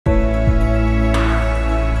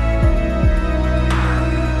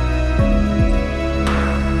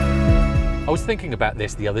I was thinking about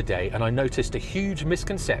this the other day and I noticed a huge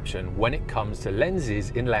misconception when it comes to lenses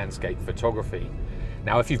in landscape photography.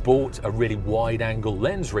 Now, if you've bought a really wide angle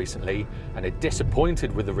lens recently and are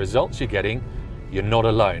disappointed with the results you're getting, you're not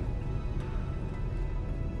alone.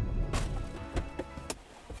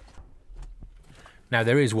 Now,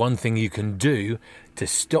 there is one thing you can do to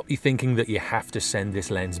stop you thinking that you have to send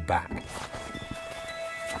this lens back.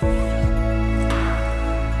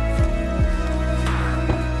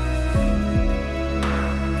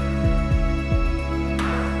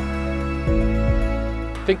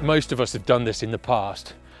 I think most of us have done this in the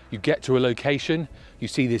past. You get to a location, you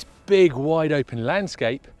see this big wide open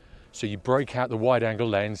landscape, so you break out the wide angle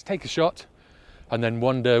lens, take a shot, and then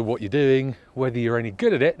wonder what you're doing, whether you're any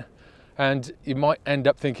good at it, and you might end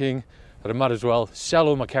up thinking that I might as well sell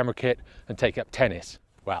all my camera kit and take up tennis.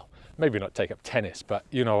 Well, maybe not take up tennis, but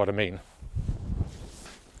you know what I mean.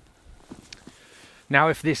 Now,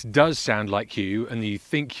 if this does sound like you and you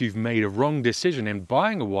think you've made a wrong decision in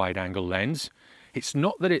buying a wide angle lens, it's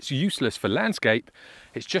not that it's useless for landscape,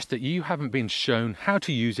 it's just that you haven't been shown how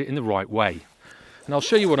to use it in the right way. And I'll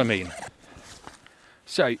show you what I mean.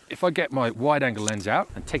 So if I get my wide angle lens out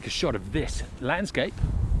and take a shot of this landscape,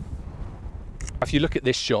 if you look at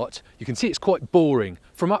this shot, you can see it's quite boring.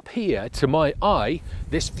 From up here to my eye,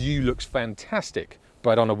 this view looks fantastic,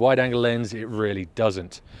 but on a wide angle lens, it really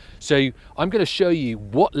doesn't. So I'm going to show you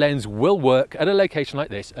what lens will work at a location like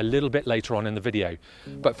this a little bit later on in the video.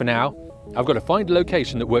 But for now, I've got to find a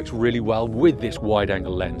location that works really well with this wide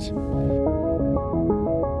angle lens.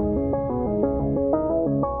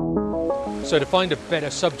 So to find a better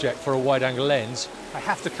subject for a wide angle lens, I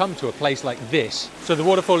have to come to a place like this. So the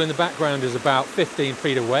waterfall in the background is about 15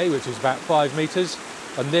 feet away, which is about 5 meters.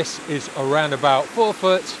 And this is around about 4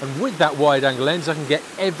 foot. And with that wide angle lens, I can get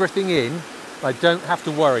everything in. I don't have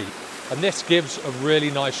to worry. And this gives a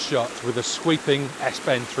really nice shot with a sweeping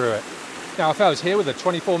S-bend through it. Now, if I was here with a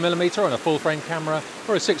 24mm on a full frame camera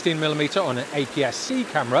or a 16mm on an APS-C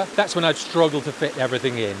camera, that's when I'd struggle to fit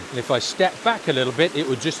everything in. And if I step back a little bit, it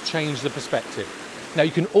would just change the perspective. Now,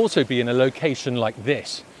 you can also be in a location like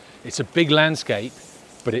this. It's a big landscape,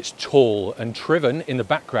 but it's tall, and Triven in the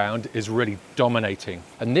background is really dominating.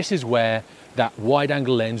 And this is where that wide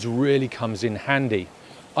angle lens really comes in handy.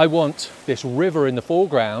 I want this river in the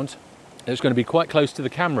foreground, and it's going to be quite close to the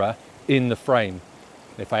camera in the frame.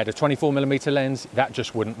 If I had a 24mm lens, that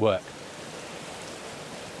just wouldn't work.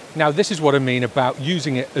 Now, this is what I mean about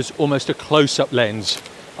using it as almost a close-up lens.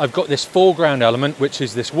 I've got this foreground element, which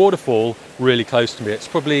is this waterfall, really close to me. It's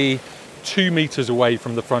probably 2 meters away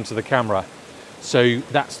from the front of the camera. So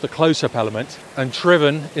that's the close-up element. And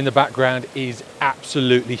Triven in the background is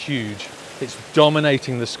absolutely huge. It's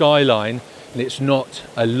dominating the skyline, and it's not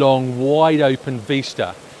a long, wide open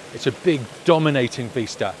vista. It's a big, dominating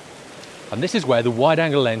vista. And this is where the wide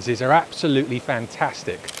angle lenses are absolutely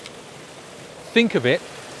fantastic. Think of it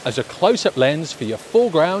as a close-up lens for your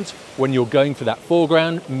foreground when you're going for that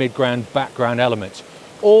foreground, midground, background element,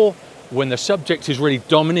 or when the subject is really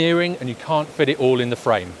domineering and you can't fit it all in the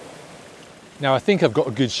frame. Now, I think I've got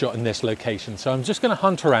a good shot in this location, so I'm just going to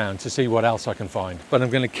hunt around to see what else I can find. But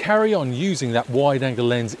I'm going to carry on using that wide angle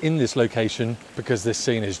lens in this location because this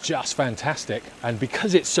scene is just fantastic. And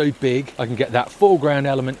because it's so big, I can get that foreground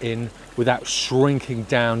element in without shrinking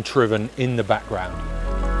down Triven in the background.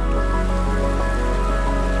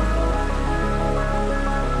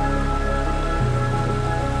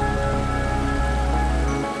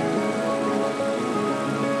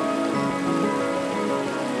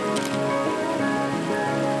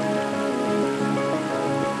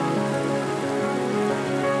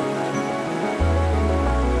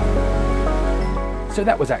 So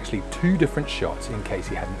that was actually 2 different shots, in case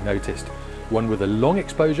you hadn't noticed. One with a long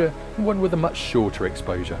exposure and one with a much shorter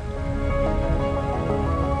exposure.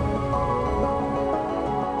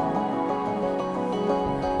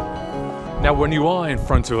 Now, when you are in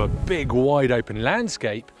front of a big, wide open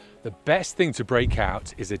landscape, the best thing to break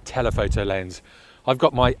out is a telephoto lens. I've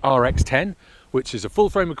got my RX10, which is a full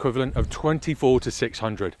frame equivalent of 24 to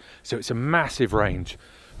 600, so it's a massive range.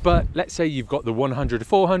 But let's say you've got the 100 to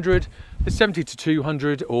 400, the 70 to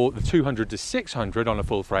 200, or the 200 to 600 on a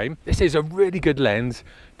full frame. This is a really good lens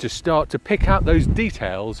to start to pick out those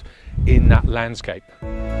details in that landscape.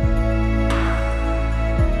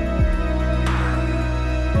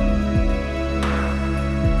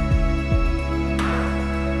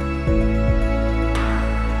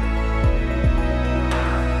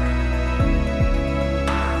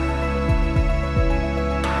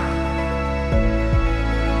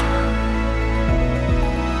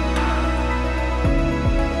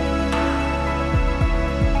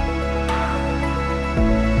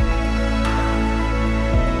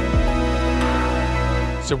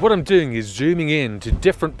 So what I'm doing is zooming in to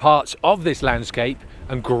different parts of this landscape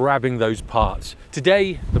and grabbing those parts.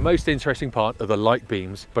 Today, the most interesting part are the light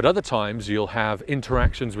beams, but other times you'll have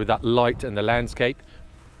interactions with that light and the landscape.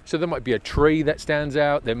 So there might be a tree that stands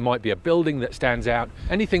out, there might be a building that stands out,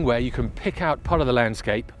 anything where you can pick out part of the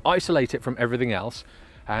landscape, isolate it from everything else,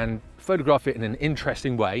 and photograph it in an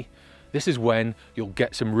interesting way. This is when you'll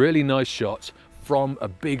get some really nice shots from a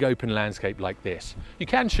big open landscape like this. You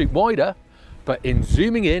can shoot wider, but in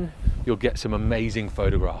zooming in, you'll get some amazing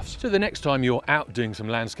photographs. So the next time you're out doing some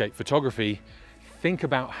landscape photography, think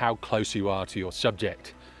about how close you are to your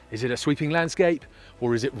subject. Is it a sweeping landscape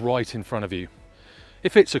or is it right in front of you?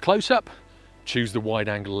 If it's a close-up, choose the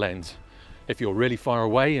wide-angle lens. If you're really far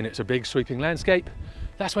away and it's a big sweeping landscape,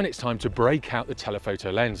 that's when it's time to break out the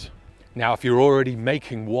telephoto lens. Now, if you're already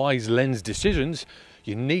making wise lens decisions,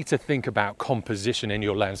 you need to think about composition in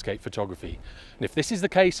your landscape photography. And if this is the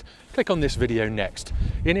case, click on this video next.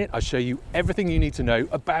 In it, I show you everything you need to know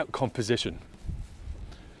about composition.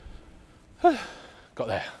 Got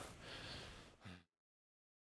there.